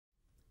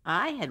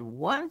I had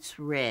once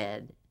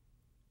read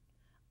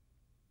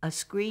a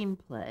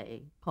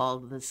screenplay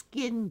called The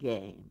Skin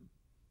Game,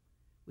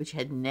 which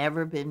had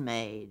never been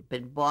made,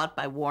 been bought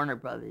by Warner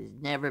Brothers,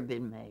 never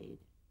been made.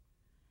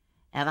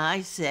 And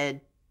I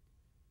said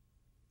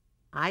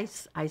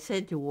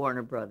to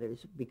Warner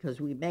Brothers, because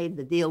we made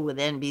the deal with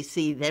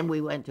NBC, then we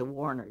went to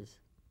Warner's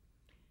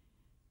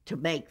to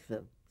make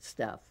the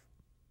stuff.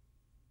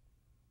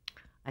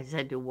 I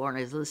said to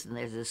Warner's, listen,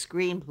 there's a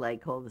screenplay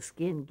called The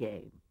Skin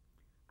Game.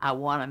 I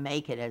want to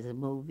make it as a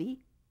movie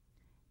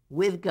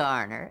with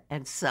Garner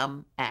and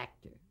some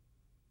actor,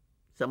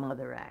 some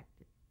other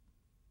actor.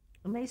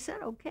 And they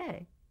said,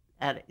 okay.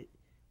 And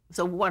it's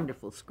a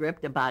wonderful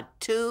script about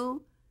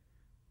two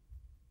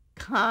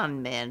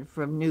con men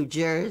from New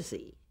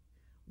Jersey,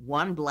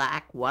 one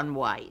black, one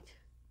white.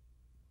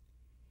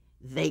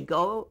 They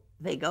go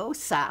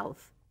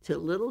south to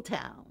little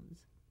towns.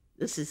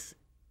 This is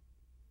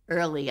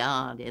early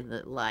on in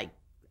the,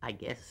 I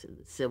guess, in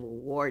the Civil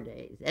War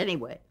days.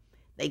 Anyway,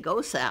 they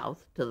go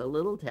south to the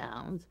little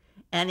towns,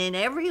 and in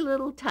every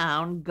little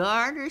town,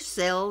 Garner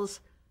sells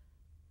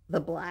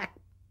the black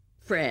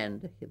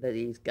friend that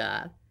he's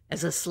got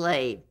as a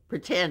slave,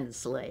 pretend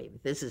slave.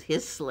 This is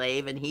his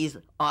slave, and he's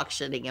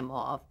auctioning him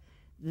off.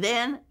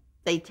 Then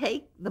they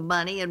take the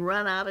money and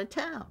run out of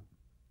town,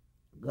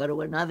 go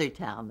to another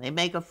town. They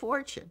make a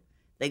fortune.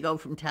 They go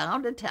from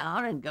town to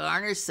town, and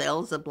Garner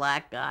sells a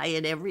black guy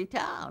in every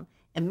town.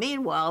 And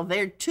meanwhile,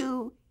 they're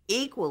two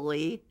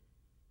equally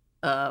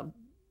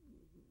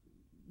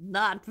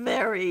not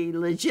very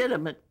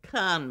legitimate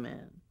con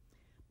men.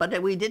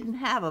 But we didn't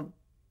have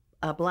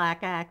a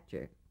black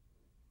actor.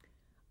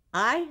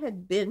 I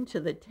had been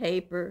to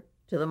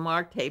the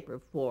Mark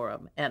Taper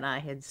Forum, and I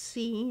had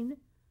seen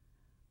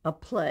a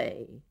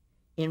play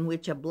in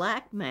which a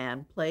black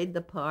man played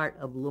the part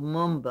of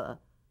Lumumba,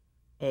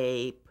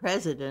 a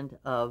president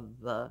of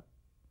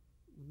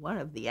one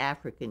of the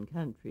African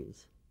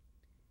countries.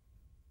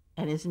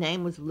 And his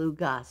name was Lou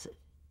Gossett.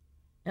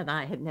 And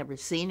I had never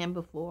seen him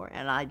before,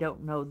 and I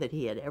don't know that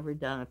he had ever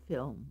done a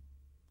film.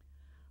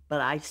 But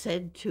I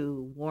said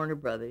to Warner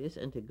Brothers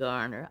and to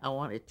Garner, I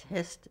want to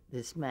test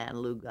this man,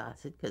 Lou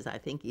Gossett, because I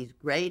think he's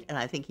great, and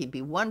I think he'd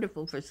be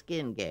wonderful for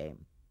Skin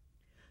Game.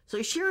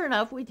 So sure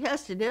enough, we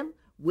tested him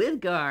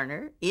with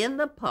Garner in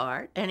the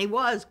part, and he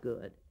was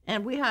good,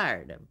 and we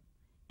hired him.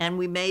 And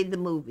we made the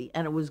movie,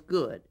 and it was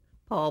good.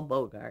 Paul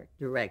Bogart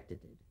directed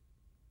it.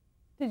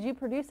 Did you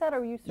produce that, or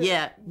were you?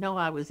 Yeah, no,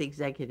 I was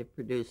executive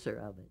producer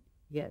of it,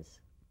 yes.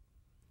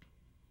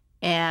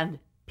 And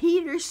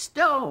Peter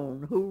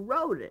Stone, who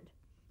wrote it,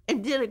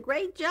 and did a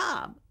great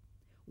job.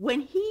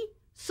 When he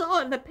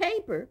saw in the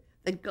paper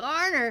that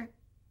Garner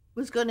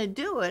was going to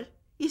do it,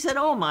 he said,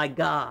 oh my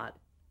God,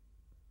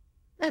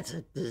 that's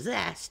a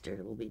disaster.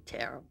 It'll be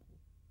terrible.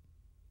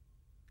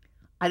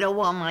 I don't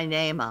want my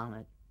name on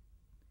it.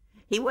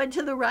 He went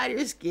to the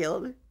Writers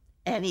Guild,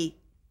 and he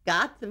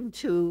got them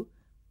to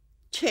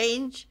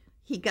change.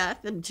 He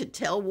got them to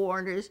tell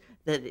Warner's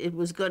that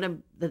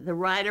that the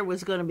writer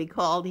was going to be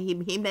called.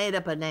 He made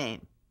up a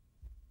name.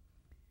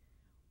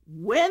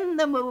 When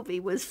the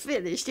movie was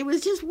finished, it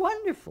was just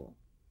wonderful.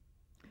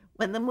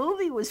 When the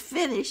movie was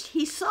finished,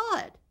 he saw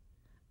it.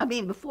 I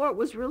mean, before it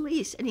was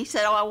released, and he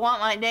said, oh, I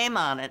want my name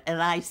on it.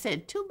 And I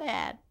said, too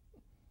bad.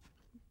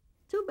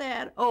 Too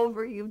bad.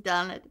 Over, you've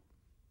done it.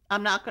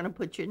 I'm not going to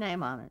put your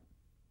name on it.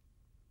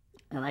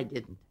 And I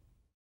didn't.